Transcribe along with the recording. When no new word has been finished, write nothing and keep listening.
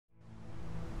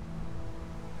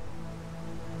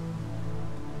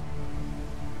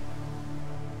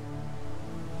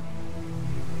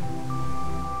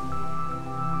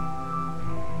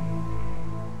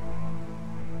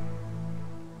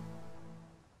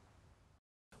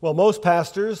Well, most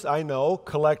pastors I know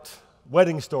collect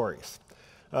wedding stories.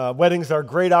 Weddings are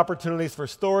great opportunities for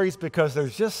stories because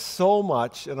there's just so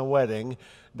much in a wedding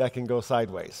that can go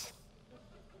sideways.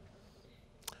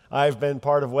 I've been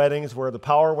part of weddings where the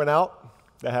power went out.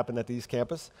 That happened at the East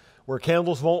Campus. Where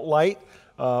candles won't light.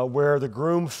 Where the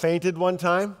groom fainted one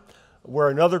time. Where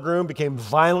another groom became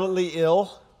violently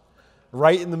ill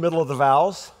right in the middle of the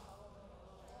vows.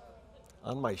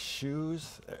 On my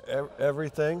shoes,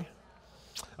 everything.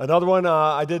 Another one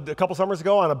I did a couple summers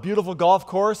ago on a beautiful golf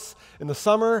course in the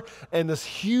summer, and this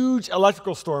huge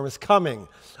electrical storm is coming.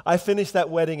 I finished that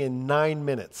wedding in 9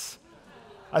 minutes.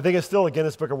 I think it's still a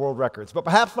Guinness Book of World Records. But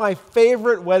perhaps my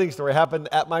favorite wedding story happened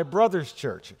at my brother's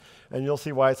church, and you'll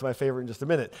see why it's my favorite in just a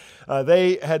minute.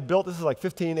 They had built, this is like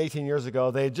 15, 18 years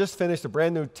ago, they had just finished a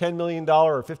brand new $10 million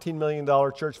or $15 million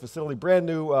church facility, brand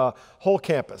new whole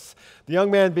campus. The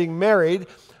young man being married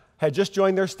had just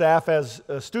joined their staff as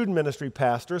a student ministry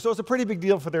pastor, so it's a pretty big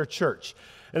deal for their church.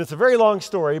 And it's a very long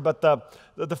story, but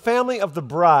the family of the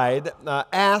bride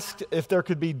asked if there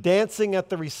could be dancing at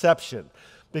the reception,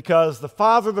 because the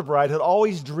father of the bride had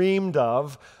always dreamed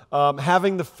of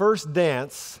having the first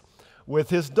dance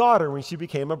with his daughter when she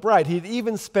became a bride. He'd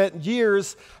even spent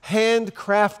years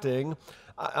handcrafting,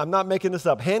 I'm not making this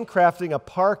up, handcrafting a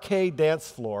parquet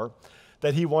dance floor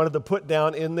that he wanted to put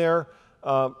down in their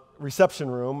reception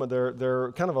room,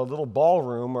 their kind of a little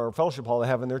ballroom or fellowship hall they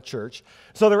have in their church.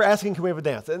 So they were asking, can we have a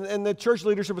dance? And the church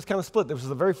leadership was kind of split. This was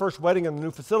the very first wedding in the new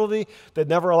facility. They'd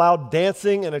never allowed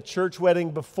dancing in a church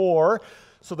wedding before,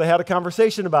 so they had a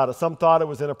conversation about it. Some thought it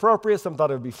was inappropriate, some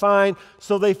thought it would be fine,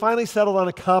 so they finally settled on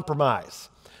a compromise.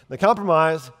 The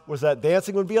compromise was that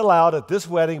dancing would be allowed at this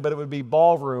wedding, but it would be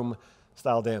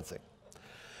ballroom-style dancing.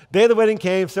 Day of the wedding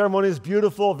came, ceremony was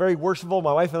beautiful, very worshipful.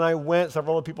 My wife and I went,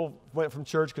 several other people went from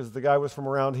church because the guy was from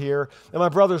around here. And my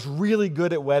brother's really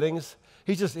good at weddings.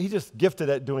 He's just gifted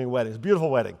at doing weddings. Beautiful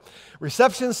wedding.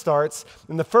 Reception starts,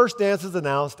 and the first dance is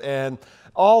announced, and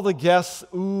all the guests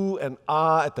ooh and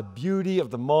ah at the beauty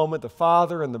of the moment. The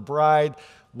father and the bride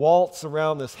waltz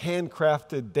around this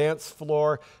handcrafted dance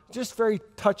floor, just very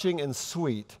touching and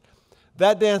sweet.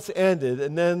 That dance ended,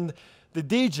 and then the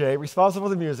DJ, responsible for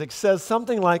the music, says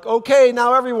something like, okay,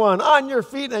 now everyone, on your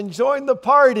feet and join the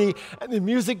party. And the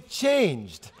music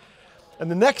changed. And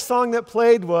the next song that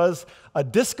played was a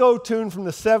disco tune from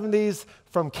the 70s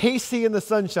from Casey and the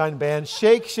Sunshine Band,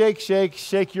 Shake, Shake, Shake,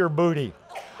 Shake Your Booty.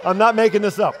 I'm not making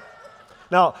this up.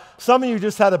 Now, some of you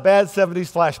just had a bad 70s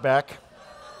flashback.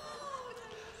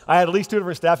 I had at least 2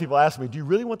 different staff people ask me, do you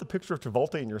really want the picture of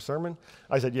Travolta in your sermon?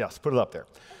 I said, yes, put it up there.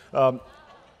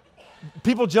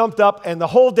 People jumped up, and the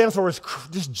whole dance floor was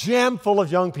just jammed full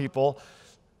of young people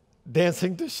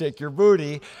dancing to Shake Your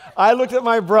Booty. I looked at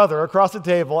my brother across the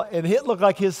table, and it looked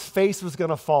like his face was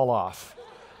going to fall off.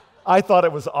 I thought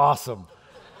it was awesome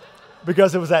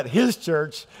because it was at his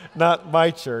church, not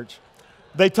my church.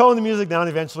 They toned the music down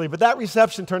eventually, but that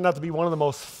reception turned out to be one of the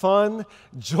most fun,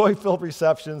 joy-filled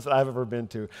receptions that I've ever been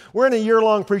to. We're in a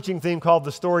year-long preaching theme called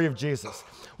The Story of Jesus.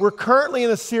 We're currently in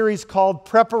a series called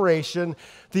Preparation,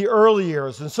 the Early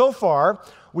Years. And so far,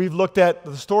 we've looked at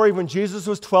the story when Jesus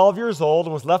was 12 years old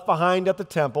and was left behind at the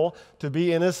temple to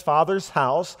be in his father's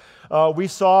house. We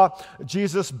saw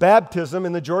Jesus' baptism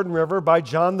in the Jordan River by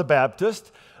John the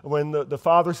Baptist, when the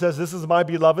father says, this is my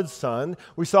beloved son.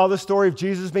 We saw the story of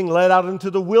Jesus being led out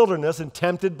into the wilderness and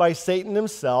tempted by Satan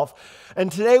himself.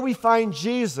 And today we find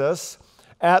Jesus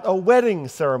at a wedding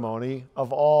ceremony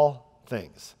of all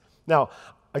things. Now,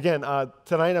 again,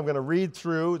 tonight I'm going to read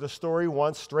through the story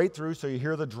once straight through so you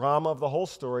hear the drama of the whole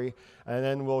story, and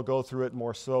then we'll go through it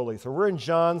more slowly. So we're in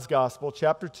John's Gospel,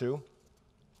 chapter 2,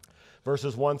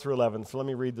 verses 1 through 11. So let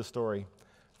me read the story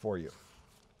for you.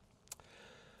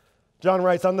 John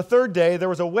writes, on the 3rd day, there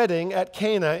was a wedding at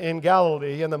Cana in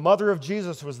Galilee, and the mother of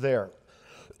Jesus was there.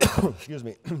 Excuse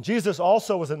me. Jesus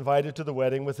also was invited to the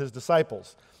wedding with his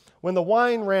disciples. When the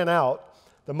wine ran out,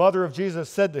 the mother of Jesus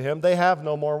said to him, they have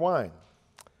no more wine.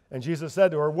 And Jesus said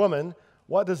to her, woman,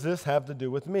 what does this have to do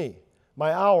with me?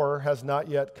 My hour has not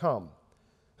yet come.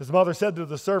 His mother said to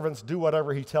the servants, do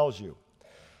whatever he tells you.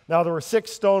 Now there were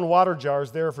 6 stone water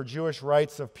jars there for Jewish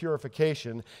rites of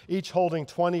purification, each holding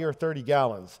 20 or 30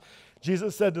 gallons.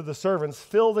 Jesus said to the servants,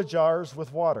 fill the jars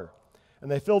with water. And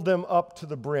they filled them up to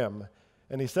the brim.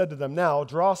 And he said to them, now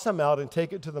draw some out and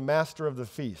take it to the master of the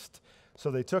feast. So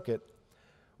they took it.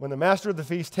 When the master of the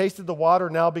feast tasted the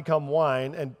water now become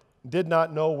wine and did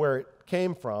not know where it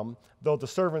came from, though the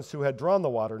servants who had drawn the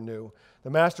water knew,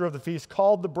 the master of the feast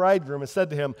called the bridegroom and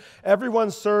said to him, everyone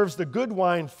serves the good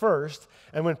wine first,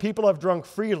 and when people have drunk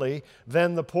freely,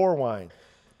 then the poor wine.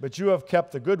 But you have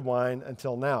kept the good wine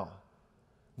until now.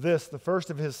 This, the first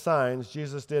of his signs,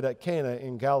 Jesus did at Cana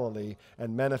in Galilee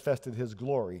and manifested his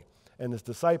glory, and his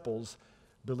disciples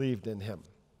believed in him.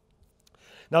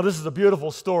 Now, this is a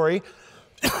beautiful story.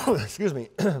 Excuse me.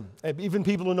 Even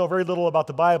people who know very little about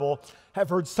the Bible have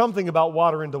heard something about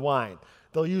water into wine.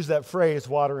 They'll use that phrase,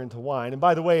 water into wine. And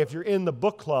by the way, if you're in the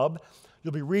book club,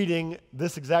 you'll be reading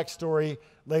this exact story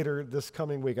later this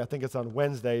coming week. I think it's on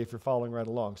Wednesday if you're following right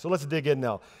along. So let's dig in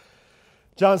now.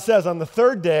 John says, on the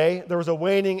third day, there was a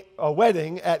wedding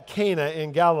at Cana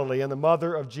in Galilee, and the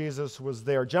mother of Jesus was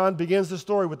there. John begins the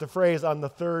story with the phrase, on the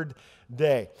third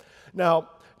day. Now,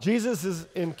 Jesus is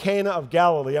in Cana of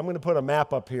Galilee. I'm going to put a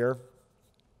map up here.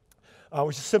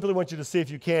 We just simply want you to see if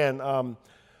you can.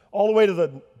 All the way to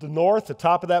the north, the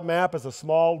top of that map is a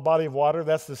small body of water.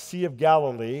 That's the Sea of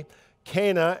Galilee.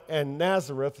 Cana and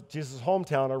Nazareth, Jesus'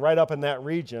 hometown, are right up in that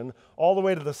region. All the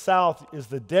way to the south is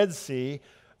the Dead Sea,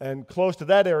 and close to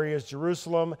that area is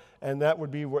Jerusalem, and that would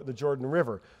be the Jordan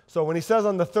River. So when he says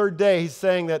on the third day, he's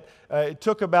saying that it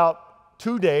took about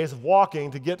 2 days of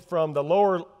walking to get from the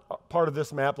lower part of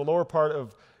this map, the lower part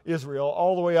of Israel,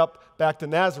 all the way up back to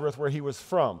Nazareth where he was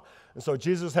from. And so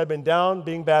Jesus had been down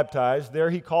being baptized. There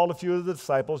he called a few of the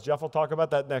disciples. Jeff will talk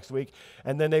about that next week.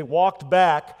 And then they walked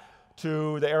back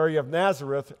to the area of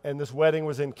Nazareth, and this wedding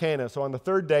was in Cana. So on the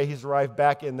third day, he's arrived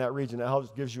back in that region. That helps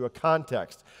gives you a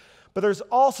context. But there's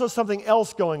also something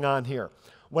else going on here.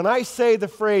 When I say the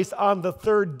phrase on the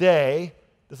third day,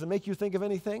 does it make you think of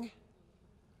anything?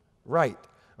 Right,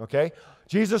 okay?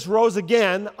 Jesus rose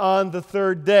again on the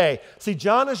third day. See,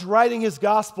 John is writing his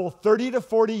gospel 30 to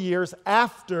 40 years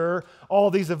after all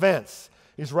these events.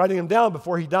 He's writing them down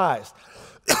before he dies.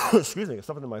 Excuse me,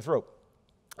 something in my throat.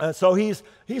 And so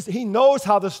he knows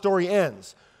how the story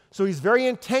ends. So he's very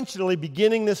intentionally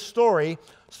beginning this story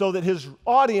so that his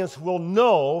audience will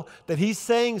know that he's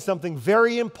saying something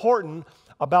very important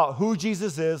about who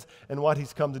Jesus is and what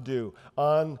he's come to do.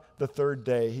 On the third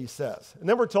day, he says. And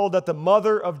then we're told that the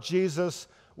mother of Jesus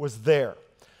was there.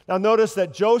 Now notice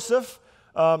that Joseph,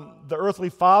 the earthly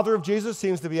father of Jesus,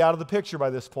 seems to be out of the picture by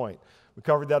this point. We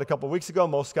covered that a couple of weeks ago.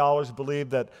 Most scholars believe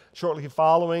that shortly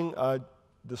following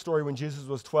the story when Jesus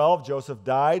was 12, Joseph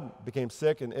died, became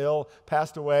sick and ill,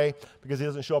 passed away because he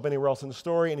doesn't show up anywhere else in the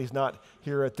story, and he's not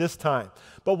here at this time.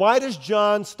 But why does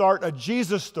John start a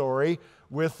Jesus story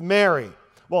with Mary?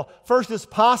 Well, first, it's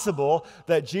possible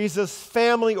that Jesus'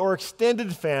 family or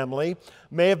extended family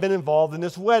may have been involved in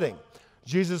this wedding.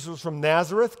 Jesus was from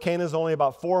Nazareth. Cana is only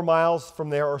about 4 miles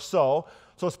from there or so.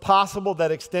 So it's possible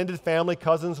that extended family,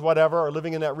 cousins, whatever, are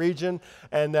living in that region,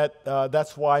 and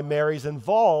that's why Mary's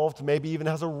involved, maybe even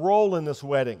has a role in this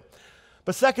wedding.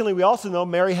 But secondly, we also know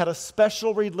Mary had a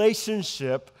special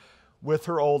relationship with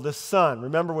her oldest son.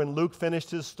 Remember when Luke finished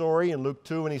his story in Luke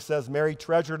 2 when he says, Mary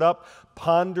treasured up,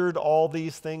 pondered all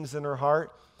these things in her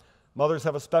heart? Mothers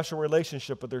have a special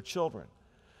relationship with their children.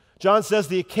 John says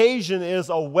the occasion is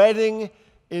a wedding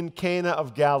in Cana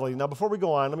of Galilee. Now, before we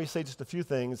go on, let me say just a few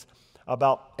things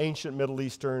about ancient Middle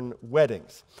Eastern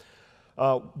weddings.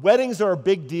 Weddings are a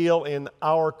big deal in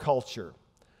our culture,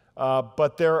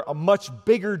 but they're a much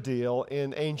bigger deal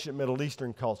in ancient Middle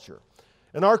Eastern culture.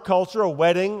 In our culture, a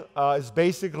wedding is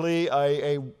basically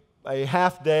a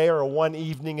half day or a one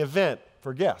evening event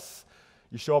for guests.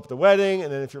 You show up at the wedding,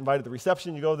 and then if you're invited to the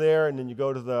reception, you go there, and then you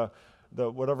go to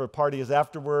the whatever party is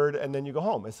afterward, and then you go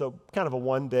home. It's so kind of a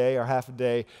one day or half a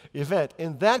day event.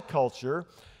 In that culture,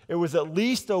 it was at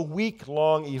least a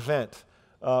week-long event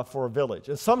for a village,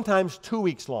 and sometimes 2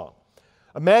 weeks long.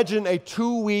 Imagine a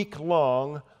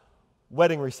 2-week-long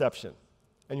wedding reception,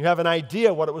 and you have an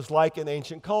idea what it was like in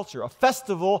ancient culture. A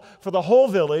festival for the whole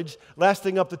village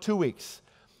lasting up to 2 weeks.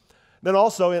 Then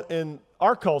also in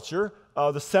our culture,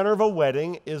 the center of a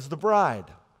wedding is the bride.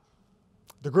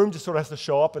 The groom just sort of has to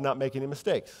show up and not make any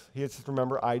mistakes. He has to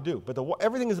remember, I do. But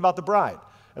everything is about the bride,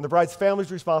 and the bride's family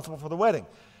is responsible for the wedding.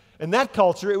 In that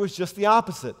culture, it was just the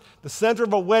opposite. The center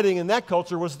of a wedding in that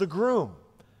culture was the groom,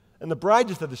 and the bride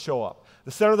just had to show up. The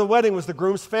center of the wedding was the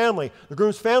groom's family. The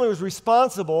groom's family was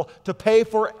responsible to pay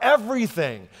for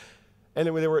everything, and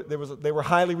they were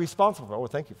highly responsible. Oh,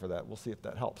 thank you for that. We'll see if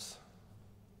that helps.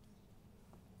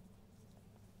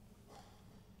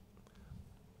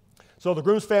 So the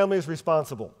groom's family is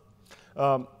responsible.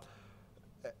 And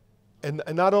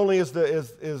not only is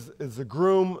the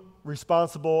groom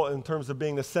responsible in terms of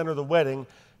being the center of the wedding,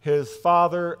 his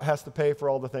father has to pay for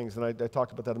all the things, and I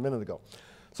talked about that a minute ago.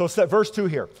 So verse 2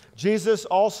 here. Jesus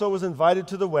also was invited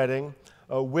to the wedding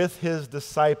with his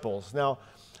disciples. Now,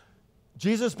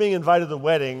 Jesus being invited to the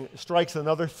wedding strikes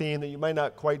another theme that you might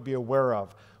not quite be aware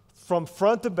of. From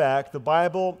front to back, the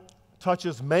Bible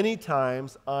touches many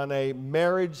times on a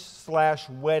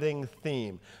marriage/wedding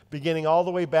theme, beginning all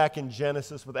the way back in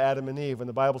Genesis with Adam and Eve, when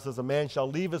the Bible says, a man shall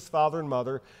leave his father and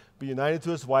mother, be united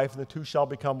to his wife, and the two shall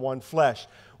become one flesh.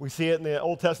 We see it in the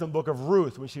Old Testament book of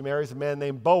Ruth, when she marries a man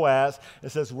named Boaz,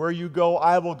 and says, where you go,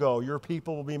 I will go. Your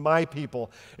people will be my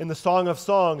people. In the Song of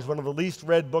Songs, one of the least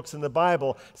read books in the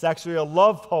Bible, it's actually a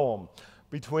love poem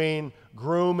between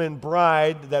groom and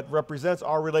bride that represents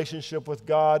our relationship with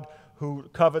God, who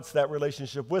covets that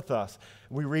relationship with us.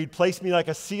 We read, place me like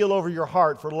a seal over your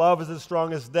heart, for love is as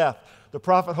strong as death. The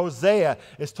prophet Hosea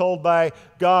is told by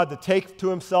God to take to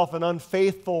himself an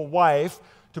unfaithful wife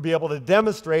to be able to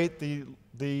demonstrate the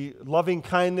loving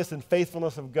kindness and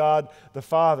faithfulness of God the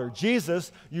Father.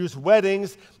 Jesus used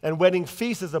weddings and wedding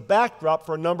feasts as a backdrop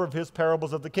for a number of his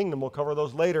parables of the kingdom. We'll cover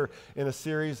those later in a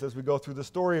series as we go through the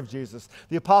story of Jesus.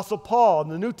 The Apostle Paul in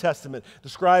the New Testament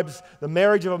describes the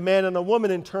marriage of a man and a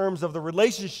woman in terms of the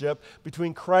relationship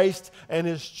between Christ and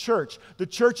his church. The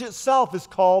church itself is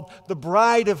called the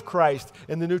bride of Christ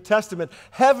in the New Testament.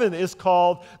 Heaven is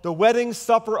called the wedding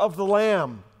supper of the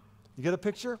Lamb. You get a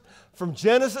picture? From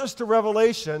Genesis to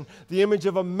Revelation, the image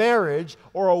of a marriage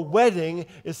or a wedding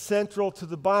is central to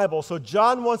the Bible. So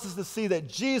John wants us to see that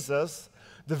Jesus,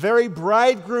 the very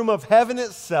bridegroom of heaven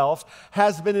itself,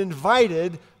 has been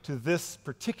invited to this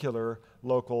particular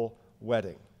local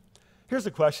wedding. Here's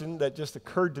a question that just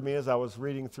occurred to me as I was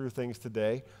reading through things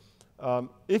today.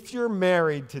 If you're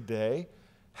married today,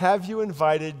 have you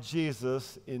invited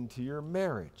Jesus into your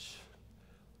marriage?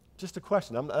 Just a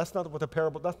question. That's not what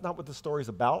the story's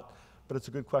about, but it's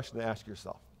a good question to ask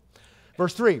yourself.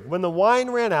 Verse 3, when the wine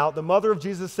ran out, the mother of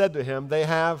Jesus said to him, they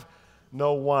have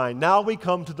no wine. Now we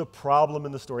come to the problem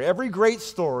in the story. Every great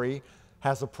story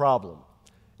has a problem,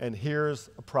 and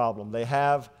here's a problem. They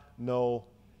have no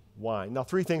wine. Now,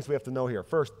 three things we have to know here.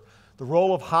 First, the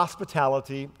role of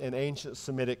hospitality in ancient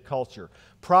Semitic culture.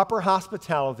 Proper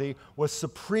hospitality was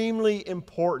supremely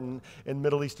important in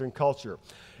Middle Eastern culture.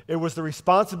 It was the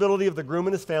responsibility of the groom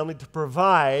and his family to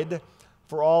provide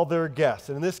for all their guests,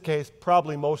 and in this case,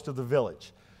 probably most of the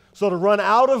village. So to run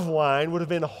out of wine would have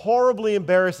been horribly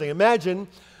embarrassing. Imagine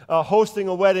hosting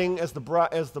a wedding as the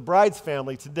bride's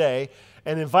family today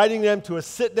and inviting them to a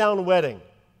sit-down wedding.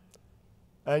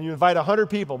 And you invite 100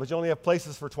 people, but you only have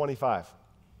places for 25.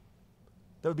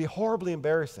 That would be horribly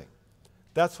embarrassing.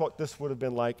 That's what this would have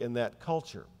been like in that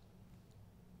culture.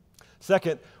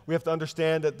 Second, we have to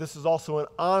understand that this is also an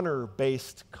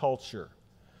honor-based culture.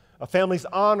 A family's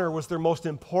honor was their most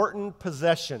important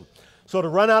possession. So to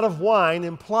run out of wine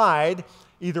implied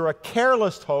either a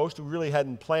careless host who really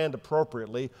hadn't planned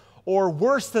appropriately, or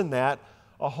worse than that,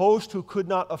 a host who could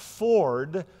not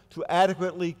afford to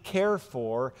adequately care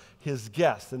for his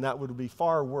guests, and that would be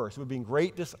far worse. It would be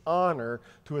great dishonor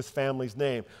to his family's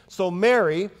name. So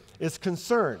Mary is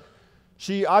concerned.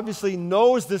 She obviously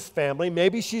knows this family.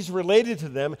 Maybe she's related to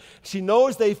them. She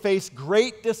knows they face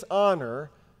great dishonor,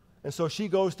 and so she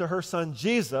goes to her son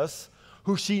Jesus,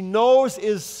 who she knows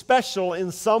is special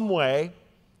in some way,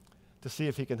 to see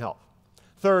if he can help.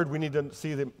 Third, we need to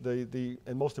see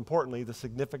and most importantly, the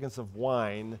significance of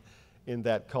wine in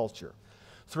that culture.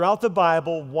 Throughout the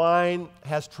Bible, wine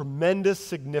has tremendous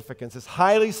significance. It's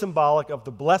highly symbolic of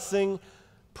the blessing,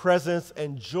 presence,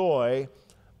 and joy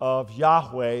of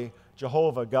Yahweh,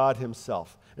 Jehovah, God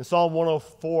himself. In Psalm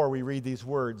 104, we read these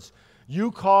words,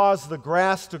 you cause the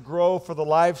grass to grow for the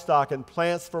livestock and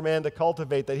plants for man to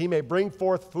cultivate, that he may bring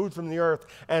forth food from the earth,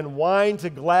 and wine to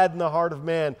gladden the heart of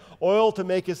man, oil to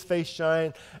make his face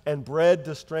shine, and bread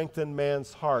to strengthen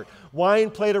man's heart. Wine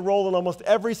played a role in almost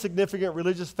every significant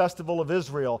religious festival of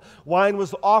Israel. Wine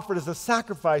was offered as a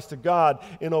sacrifice to God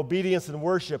in obedience and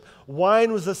worship.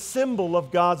 Wine was a symbol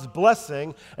of God's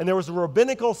blessing, and there was a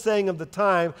rabbinical saying of the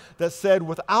time that said,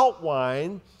 without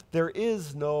wine, there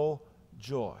is no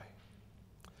joy.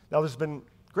 Now, there's been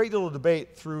a great deal of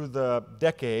debate through the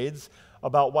decades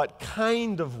about what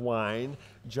kind of wine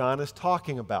John is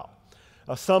talking about.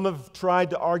 Some have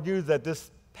tried to argue that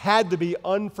this had to be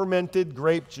unfermented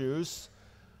grape juice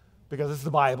because it's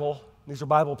the Bible. These are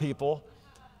Bible people.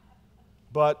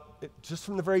 But just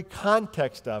from the very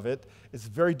context of it, it's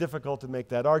very difficult to make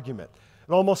that argument.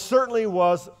 It almost certainly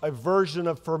was a version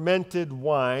of fermented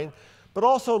wine, but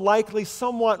also likely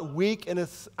somewhat weak in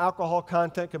its alcohol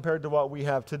content compared to what we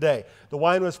have today. The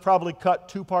wine was probably cut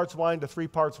 2 parts wine to 3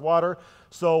 parts water,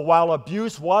 so while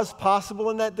abuse was possible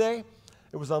in that day,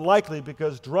 it was unlikely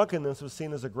because drunkenness was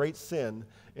seen as a great sin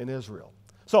in Israel.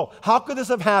 So, how could this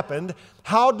have happened?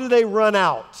 How do they run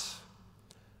out?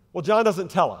 Well, John doesn't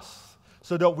tell us,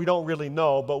 so we don't really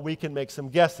know, but we can make some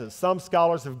guesses. Some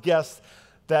scholars have guessed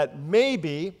that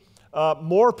maybe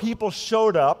more people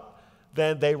showed up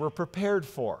than they were prepared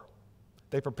for.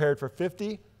 They prepared for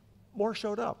 50, more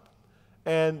showed up.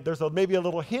 And there's maybe a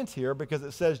little hint here because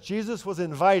it says Jesus was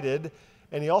invited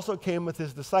and he also came with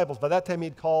his disciples. By that time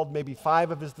he'd called maybe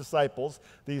 5 of his disciples,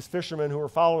 these fishermen who were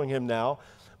following him now.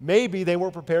 Maybe they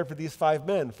weren't prepared for these 5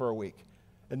 men for a week.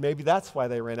 And maybe that's why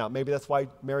they ran out. Maybe that's why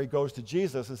Mary goes to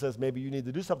Jesus and says, maybe you need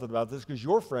to do something about this because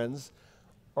your friends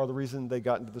are the reason they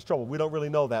got into this trouble. We don't really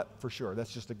know that for sure.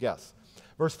 That's just a guess.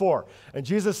 Verse 4, and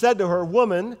Jesus said to her,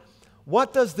 woman,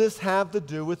 what does this have to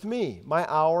do with me? My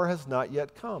hour has not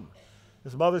yet come.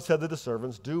 His mother said to the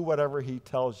servants, do whatever he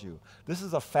tells you. This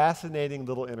is a fascinating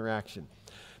little interaction.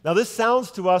 Now this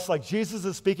sounds to us like Jesus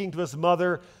is speaking to his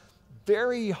mother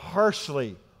very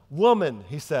harshly. Woman,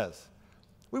 he says.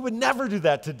 We would never do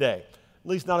that today. At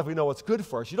least not if we know what's good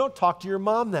for us. You don't talk to your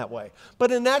mom that way.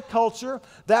 But in that culture,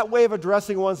 that way of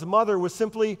addressing one's mother was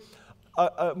simply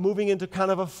moving into kind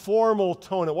of a formal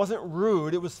tone. It wasn't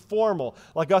rude, it was formal,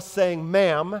 like us saying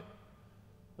ma'am.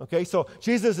 Okay, so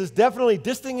Jesus is definitely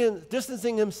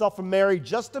distancing himself from Mary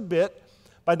just a bit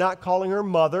by not calling her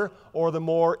mother or the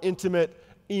more intimate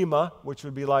Ima, which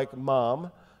would be like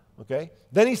mom. Okay,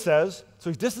 then he says, so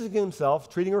he's distancing himself,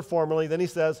 treating her formally. Then he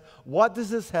says, what does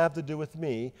this have to do with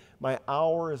me? My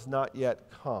hour is not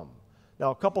yet come. Now,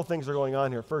 a couple things are going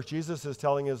on here. First, Jesus is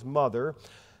telling his mother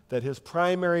that his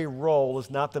primary role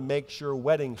is not to make sure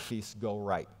wedding feasts go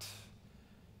right.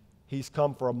 He's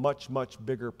come for a much, much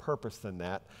bigger purpose than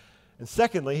that. And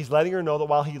secondly, he's letting her know that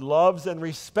while he loves and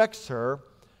respects her,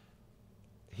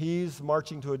 he's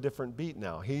marching to a different beat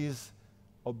now. He's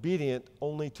obedient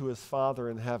only to his Father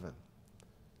in heaven,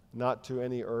 not to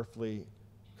any earthly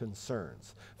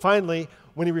concerns. Finally,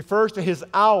 when he refers to his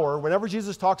hour, whenever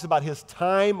Jesus talks about his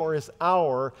time or his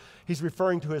hour, he's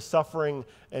referring to his suffering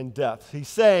and death. He's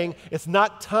saying, it's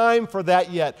not time for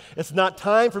that yet. It's not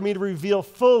time for me to reveal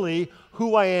fully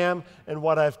who I am and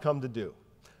what I've come to do.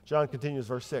 John continues,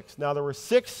 verse 6. Now there were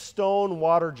 6 stone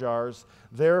water jars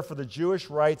there for the Jewish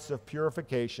rites of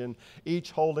purification,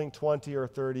 each holding 20 or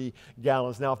 30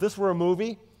 gallons. Now, if this were a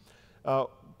movie,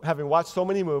 having watched so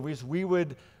many movies, we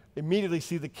would immediately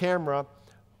see the camera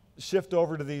shift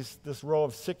over to this row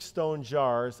of 6 stone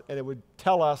jars, and it would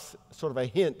tell us sort of a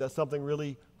hint that something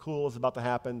really cool is about to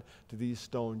happen to these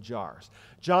stone jars.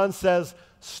 John says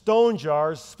stone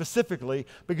jars specifically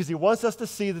because he wants us to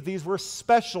see that these were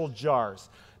special jars.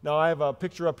 Now, I have a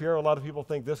picture up here. A lot of people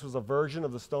think this was a version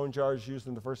of the stone jars used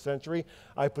in the first century.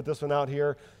 I put this one out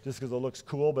here just because it looks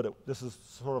cool, but this is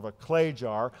sort of a clay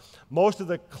jar. Most of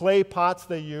the clay pots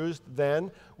they used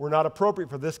then were not appropriate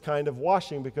for this kind of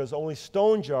washing because only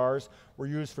stone jars were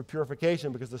used for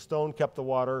purification because the stone kept the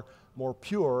water more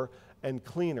pure and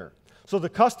cleaner. So the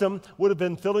custom would have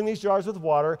been filling these jars with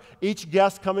water. Each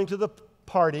guest coming to the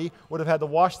party would have had to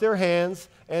wash their hands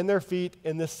and their feet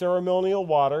in this ceremonial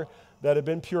water that had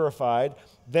been purified.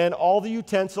 Then all the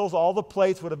utensils, all the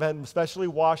plates would have been specially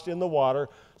washed in the water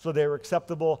so they were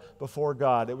acceptable before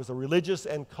God. It was a religious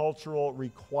and cultural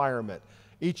requirement.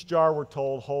 Each jar, we're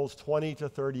told, holds 20 to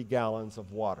 30 gallons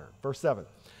of water. Verse 7,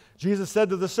 Jesus said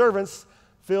to the servants,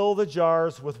 fill the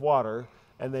jars with water,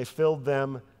 and they filled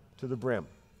them to the brim.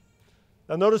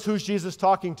 Now notice who's Jesus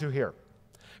talking to here.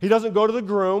 He doesn't go to the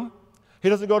groom. He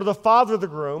doesn't go to the father of the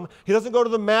groom. He doesn't go to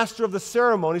the master of the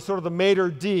ceremony, sort of the maitre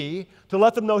d', to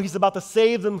let them know he's about to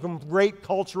save them from great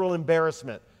cultural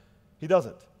embarrassment. He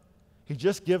doesn't. He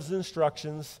just gives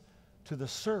instructions to the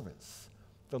servants,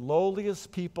 the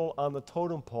lowliest people on the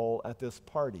totem pole at this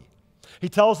party. He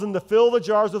tells them to fill the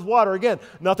jars with water. Again,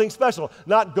 nothing special.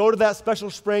 Not go to that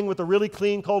special spring with the really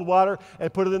clean cold water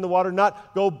and put it in the water.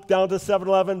 Not go down to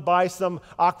 7-Eleven, buy some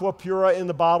Aqua Pura in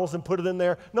the bottles and put it in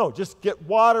there. No, just get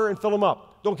water and fill them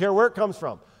up. Don't care where it comes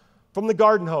from. From the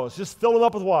garden hose. Just fill them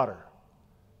up with water.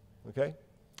 Okay?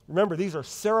 Remember, these are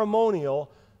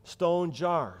ceremonial stone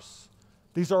jars.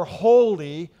 These are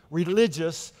holy,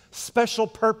 religious, special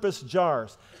purpose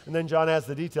jars. And then John adds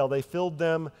the detail. They filled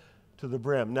them to the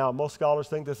brim. Now, most scholars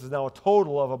think this is now a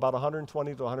total of about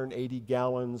 120 to 180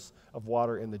 gallons of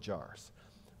water in the jars.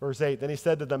 Verse 8, then he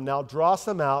said to them, now draw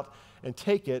some out and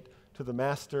take it to the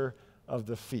master of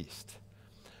the feast.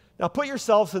 Now, put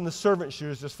yourselves in the servant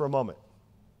shoes just for a moment.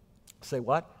 Say,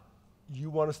 what? You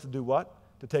want us to do what?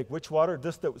 To take which water?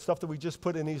 The stuff that we just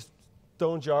put in these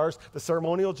stone jars, the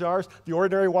ceremonial jars, the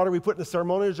ordinary water we put in the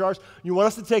ceremonial jars. You want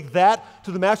us to take that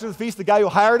to the master of the feast, the guy who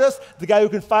hired us, the guy who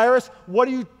can fire us? What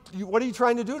are you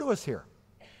trying to do to us here?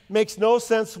 Makes no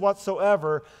sense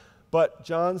whatsoever, but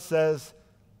John says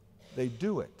they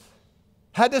do it.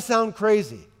 Had to sound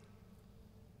crazy.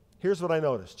 Here's what I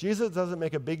noticed. Jesus doesn't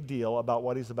make a big deal about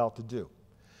what he's about to do.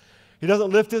 He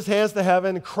doesn't lift his hands to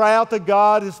heaven and cry out to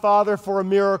God, his Father, for a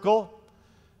miracle.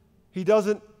 He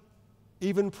doesn't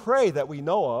even pray that we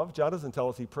know of. John doesn't tell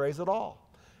us he prays at all.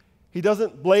 He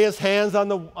doesn't lay his hands on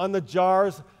the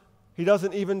jars. He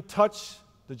doesn't even touch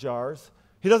the jars.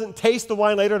 He doesn't taste the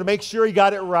wine later to make sure he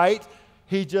got it right.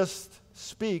 He just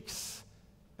speaks,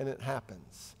 and it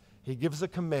happens. He gives a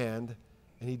command,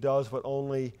 and he does what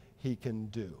only he can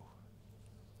do.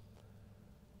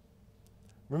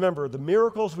 Remember, the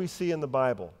miracles we see in the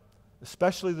Bible,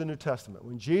 especially the New Testament,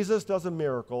 when Jesus does a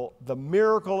miracle, the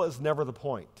miracle is never the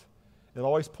point. It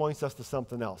always points us to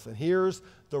something else. And here's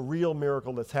the real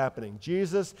miracle that's happening.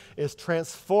 Jesus is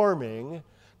transforming,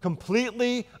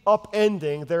 completely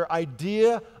upending their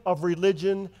idea of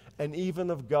religion and even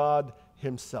of God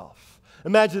himself.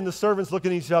 Imagine the servants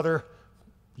looking at each other.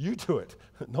 You do it.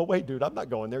 No way, dude, I'm not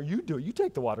going there. You do it. You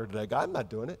take the water to that guy. I'm not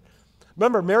doing it.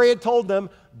 Remember, Mary had told them,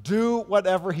 do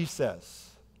whatever he says.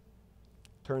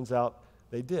 Turns out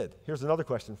they did. Here's another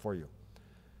question for you.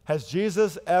 Has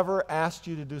Jesus ever asked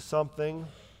you to do something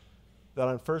that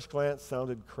on first glance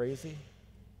sounded crazy?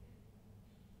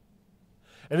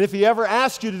 And if he ever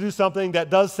asked you to do something that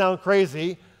does sound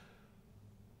crazy,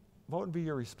 what would be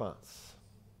your response?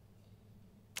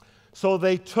 So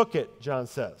they took it, John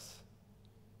says.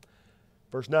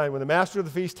 Verse 9, when the master of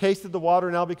the feast tasted the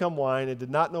water now become wine and did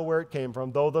not know where it came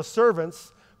from, though the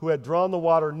servants who had drawn the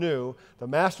water knew, the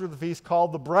master of the feast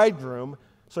called the bridegroom,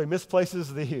 so he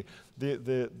misplaces the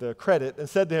credit, and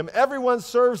said to him, everyone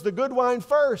serves the good wine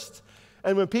first,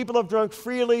 and when people have drunk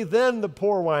freely, then the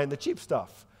poor wine, the cheap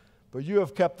stuff. But you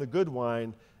have kept the good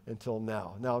wine until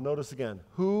now. Now, notice again,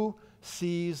 who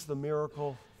sees the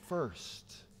miracle first?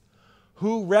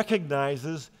 Who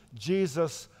recognizes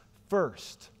Jesus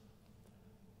first?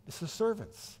 It's the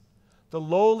servants, the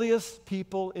lowliest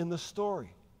people in the story,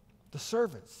 the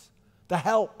servants, the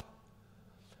help.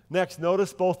 Next,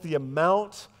 notice both the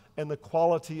amount and the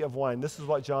quality of wine. This is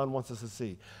what John wants us to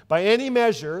see. By any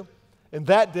measure, in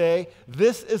that day,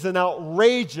 this is an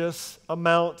outrageous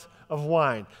amount of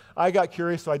wine. I got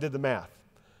curious, so I did the math.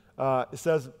 It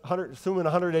says, assuming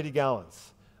 180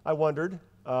 gallons. I wondered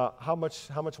how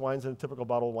much wine's in a typical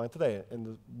bottle of wine today.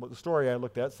 And the story I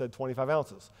looked at said 25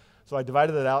 ounces. So I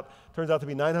divided it out. Turns out to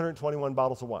be 921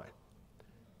 bottles of wine.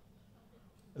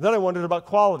 And then I wondered about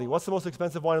quality. What's the most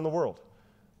expensive wine in the world?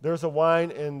 There's a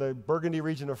wine in the Burgundy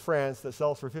region of France that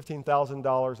sells for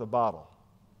 $15,000 a bottle.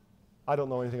 I don't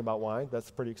know anything about wine.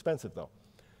 That's pretty expensive, though.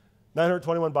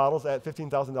 921 bottles at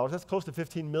 $15,000. That's close to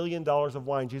 $15 million of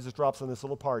wine Jesus drops on this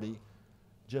little party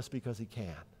just because he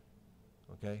can.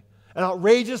 Okay? An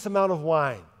outrageous amount of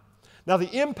wine. Now,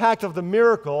 the impact of the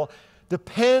miracle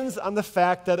depends on the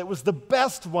fact that it was the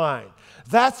best wine.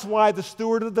 That's why the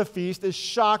steward of the feast is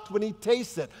shocked when he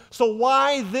tastes it. So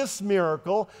why this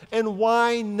miracle, and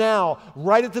why now,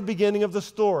 right at the beginning of the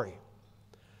story?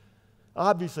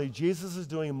 Obviously, Jesus is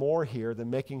doing more here than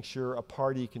making sure a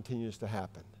party continues to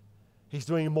happen. He's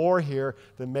doing more here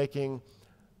than making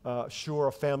sure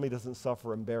a family doesn't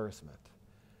suffer embarrassment.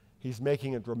 He's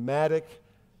making a dramatic,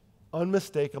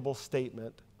 unmistakable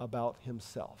statement about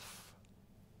himself.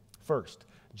 First,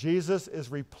 Jesus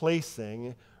is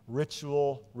replacing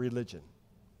ritual religion.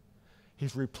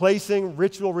 He's replacing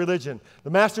ritual religion.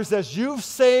 The master says, you've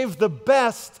saved the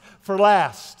best for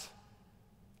last.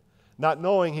 Not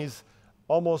knowing he's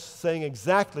almost saying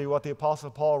exactly what the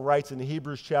Apostle Paul writes in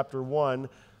Hebrews chapter 1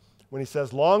 when he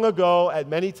says, long ago, at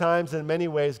many times and in many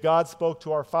ways, God spoke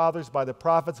to our fathers by the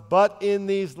prophets, but in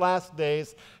these last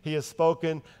days he has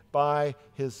spoken by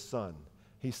his Son.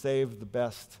 He saved the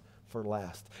best for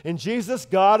last. In Jesus,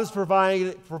 God is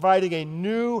providing a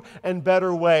new and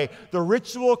better way. The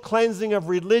ritual cleansing of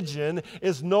religion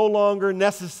is no longer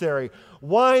necessary.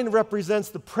 Wine represents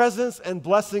the presence and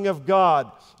blessing of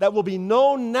God that will be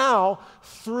known now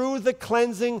through the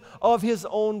cleansing of his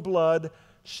own blood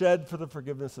shed for the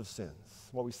forgiveness of sins,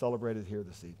 what we celebrated here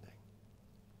this evening.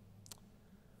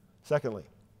 Secondly,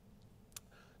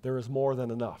 there is more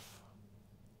than enough.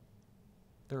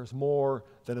 There is more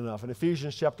than enough. In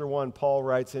Ephesians chapter 1, Paul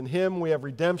writes, in him we have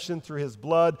redemption through his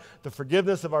blood, the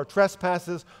forgiveness of our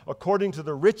trespasses, according to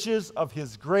the riches of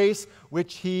his grace,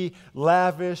 which he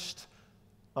lavished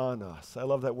on us. I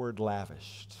love that word,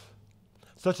 lavished.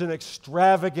 Such an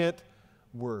extravagant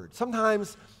word.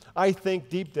 Sometimes I think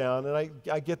deep down, and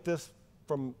I get this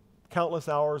from countless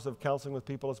hours of counseling with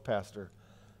people as pastor,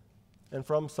 and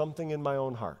from something in my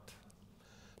own heart.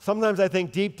 Sometimes I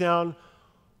think deep down,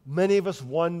 many of us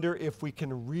wonder if we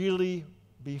can really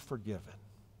be forgiven.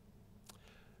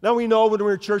 Now we know when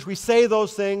we're in church, we say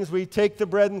those things, we take the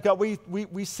bread and cup,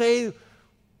 we say,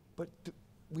 but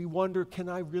we wonder, can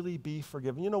I really be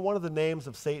forgiven? You know, one of the names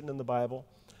of Satan in the Bible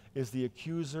is the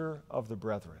accuser of the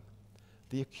brethren.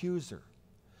 The accuser.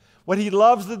 What he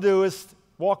loves to do is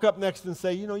walk up next and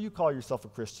say, you call yourself a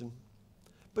Christian,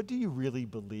 but do you really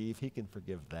believe he can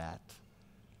forgive that?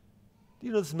 Do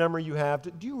you know this memory you have?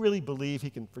 Do you really believe he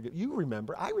can forgive? You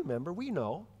remember, I remember, we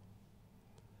know.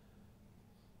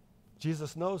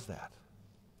 Jesus knows that.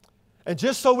 And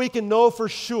just so we can know for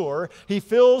sure, he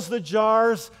fills the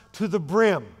jars to the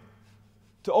brim,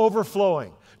 to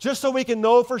overflowing. Just so we can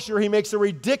know for sure, he makes a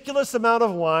ridiculous amount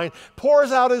of wine,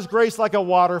 pours out his grace like a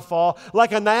waterfall,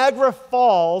 like a Niagara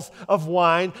Falls of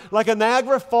wine, like a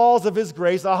Niagara Falls of his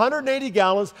grace, 180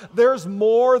 gallons. There's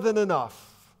more than enough.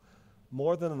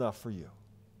 More than enough for you.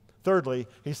 Thirdly,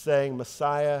 he's saying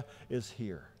Messiah is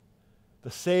here.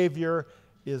 The Savior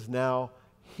is now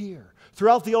here.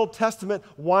 Throughout the Old Testament,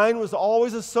 wine was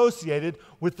always associated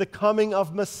with the coming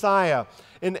of Messiah.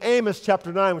 In Amos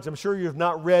chapter 9, which I'm sure you have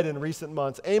not read in recent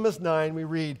months, Amos 9, we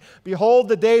read, "Behold,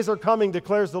 the days are coming,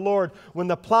 declares the Lord, when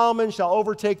the plowman shall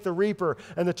overtake the reaper,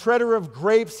 and the treader of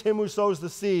grapes him who sows the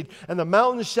seed. And the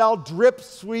mountains shall drip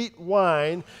sweet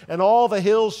wine, and all the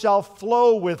hills shall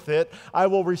flow with it. I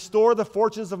will restore the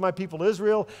fortunes of my people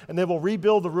Israel, and they will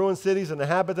rebuild the ruined cities and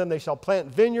inhabit them. They shall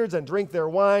plant vineyards and drink their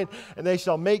wine, and they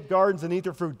shall make gardens and eat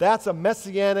their fruit." That's a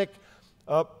messianic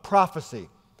prophecy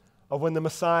of when the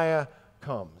Messiah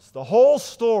comes. The whole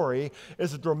story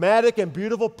is a dramatic and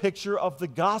beautiful picture of the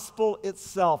gospel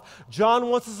itself. John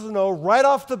wants us to know right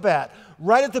off the bat,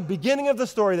 right at the beginning of the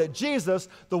story, that Jesus,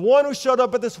 the one who showed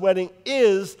up at this wedding,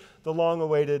 is the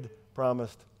long-awaited,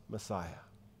 promised Messiah,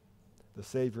 the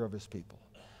Savior of his people.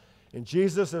 In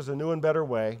Jesus, there's a new and better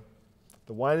way.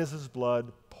 The wine is his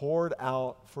blood poured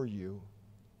out for you,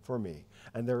 for me,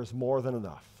 and there is more than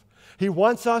enough. He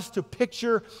wants us to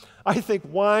picture, I think,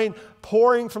 wine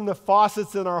pouring from the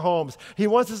faucets in our homes. He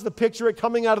wants us to picture it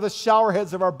coming out of the shower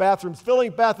heads of our bathrooms,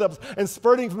 filling bathtubs and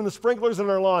spurting from the sprinklers in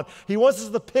our lawn. He wants us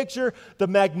to picture the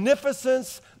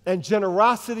magnificence and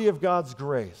generosity of God's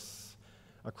grace.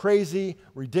 A crazy,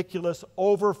 ridiculous,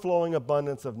 overflowing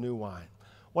abundance of new wine.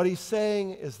 What he's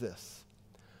saying is this: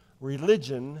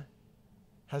 religion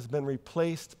has been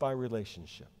replaced by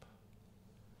relationship.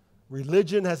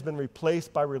 Religion has been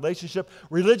replaced by relationship.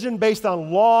 Religion based on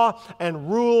law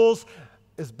and rules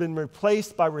has been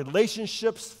replaced by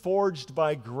relationships forged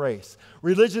by grace.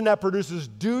 Religion that produces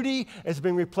duty has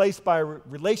been replaced by a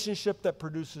relationship that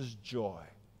produces joy.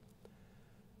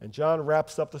 And John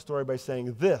wraps up the story by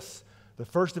saying this: the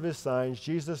first of his signs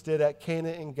Jesus did at Cana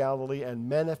in Galilee and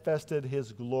manifested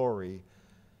his glory,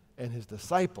 and his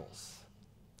disciples,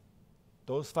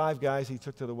 those 5 guys he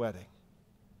took to the wedding,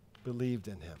 believed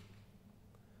in him.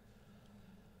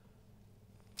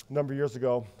 A number of years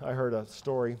ago, I heard a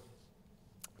story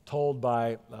told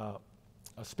by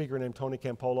a speaker named Tony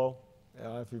Campolo.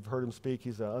 If you've heard him speak,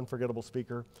 he's an unforgettable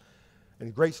speaker and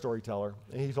a great storyteller.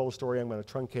 And he told a story. I'm going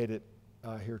to truncate it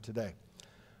here today.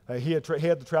 He had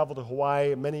to travel to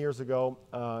Hawaii many years ago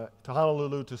to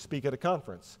Honolulu to speak at a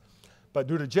conference. But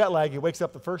due to jet lag, he wakes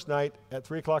up the first night at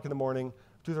 3 o'clock in the morning,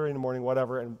 2:30 in the morning,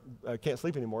 whatever, and can't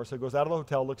sleep anymore. So he goes out of the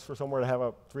hotel, looks for somewhere to have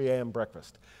a 3 a.m.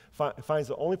 breakfast. Finds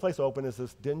the only place open is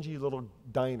this dingy little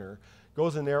diner.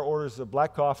 Goes in there, orders a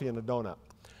black coffee and a donut.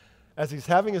 As he's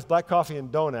having his black coffee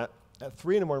and donut at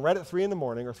 3 in the morning, right at 3 in the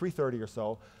morning, or 3:30 or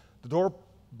so, the door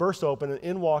bursts open, and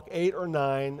in walk 8 or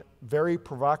 9 very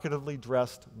provocatively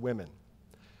dressed women.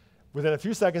 Within a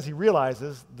few seconds, he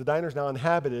realizes the diner is now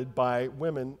inhabited by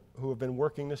women who have been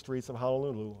working the streets of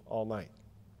Honolulu all night.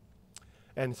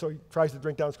 And so he tries to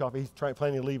drink down his coffee. He's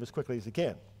planning to leave as quickly as he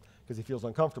can because he feels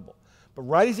uncomfortable. But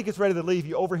right as he gets ready to leave,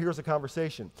 he overhears a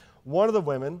conversation. One of the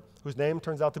women, whose name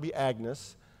turns out to be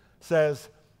Agnes, says,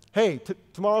 "Hey,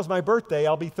 tomorrow's my birthday.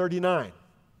 I'll be 39.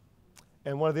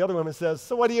 And one of the other women says,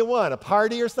 "So what do you want, a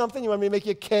party or something? You want me to make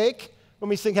you a cake? Want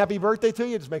me to sing happy birthday to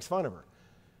you?" Just makes fun of her.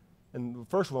 And the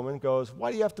first woman goes,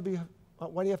 why do you have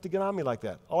to get on me like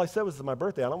that? All I said was it's my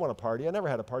birthday. I don't want a party. I never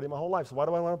had a party in my whole life, so why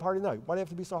do I want a party now? Why do you have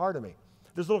to be so hard on me?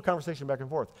 There's a little conversation back and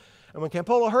forth. And when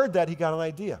Campolo heard that, he got an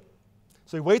idea.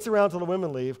 So he waits around till the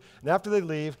women leave, and after they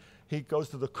leave, he goes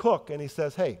to the cook and he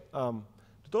says, "Hey, do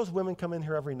those women come in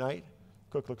here every night?"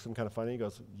 Cook looks at him kind of funny. He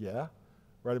goes, "Yeah,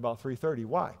 right about 3:30.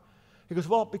 Why?" He goes,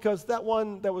 "Well, because that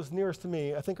one that was nearest to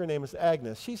me, I think her name is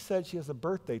Agnes, she said she has a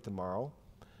birthday tomorrow,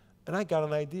 and I got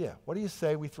an idea. What do you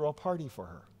say we throw a party for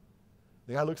her?"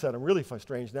 The guy looks at him really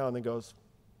strange now and then goes,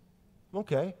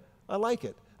 "Okay, I like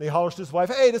it." And he hollers to his wife,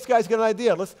 "Hey, this guy's got an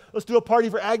idea. Let's do a party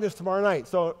for Agnes tomorrow night."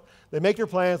 So they make their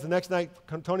plans. The next night,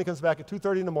 Tony comes back at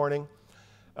 2:30 in the morning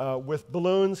with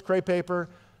balloons, crepe paper.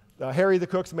 Harry, the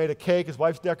cook's made a cake. His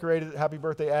wife's decorated it. Happy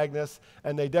birthday, Agnes.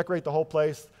 And they decorate the whole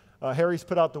place. Harry's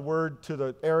put out the word to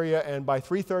the area, and by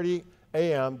 3:30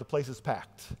 a.m., the place is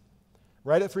packed.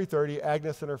 Right at 3:30,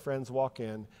 Agnes and her friends walk in,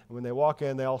 and when they walk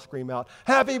in, they all scream out,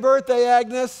 "Happy birthday,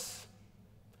 Agnes!"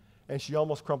 And she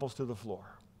almost crumples to the floor.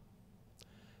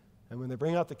 And when they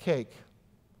bring out the cake,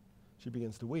 she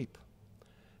begins to weep.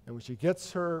 And when she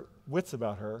gets her wits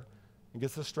about her and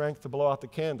gets the strength to blow out the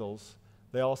candles,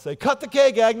 they all say, "Cut the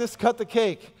cake, Agnes, cut the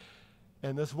cake."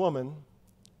 And this woman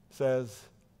says,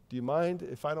 "Do you mind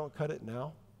if I don't cut it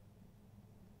now?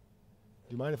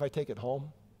 Do you mind if I take it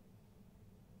home?"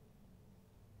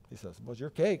 He says, "Well, it's your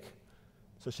cake."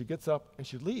 So she gets up and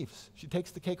she leaves. She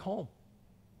takes the cake home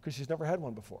because she's never had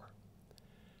one before.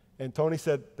 And Tony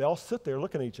said, they all sit there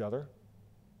looking at each other.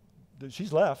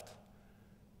 She's left.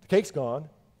 The cake's gone.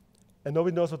 And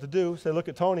nobody knows what to do. So they look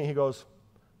at Tony. He goes,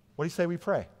 "What do you say we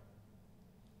pray?"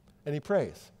 And he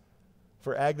prays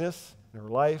for Agnes and her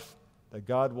life, that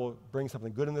God will bring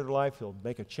something good into her life. He'll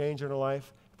make a change in her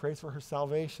life. He prays for her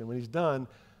salvation. When he's done,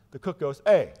 the cook goes,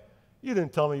 "Hey, you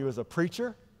didn't tell me you was a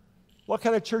preacher. What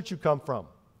kind of church you come from?"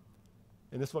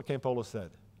 And this is what Campolo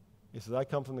said. He says, "I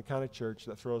come from the kind of church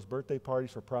that throws birthday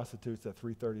parties for prostitutes at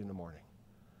 3:30 in the morning."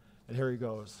 And here he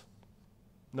goes,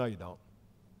 "No, you don't.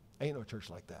 Ain't no church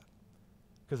like that.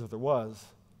 Because if there was,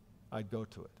 I'd go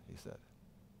to it," he said.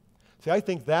 See, I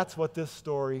think that's what this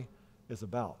story is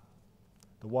about,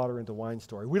 the water into wine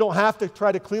story. We don't have to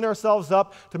try to clean ourselves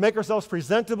up, to make ourselves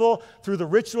presentable through the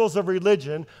rituals of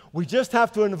religion. We just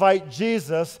have to invite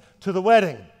Jesus to the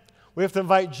wedding. We have to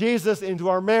invite Jesus into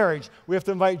our marriage. We have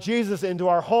to invite Jesus into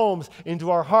our homes,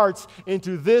 into our hearts,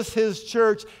 into this, his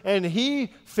church, and he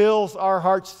fills our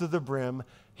hearts to the brim.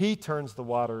 He turns the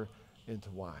water into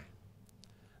wine.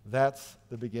 That's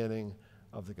the beginning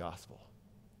of the gospel.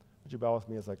 Would you bow with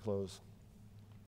me as I close?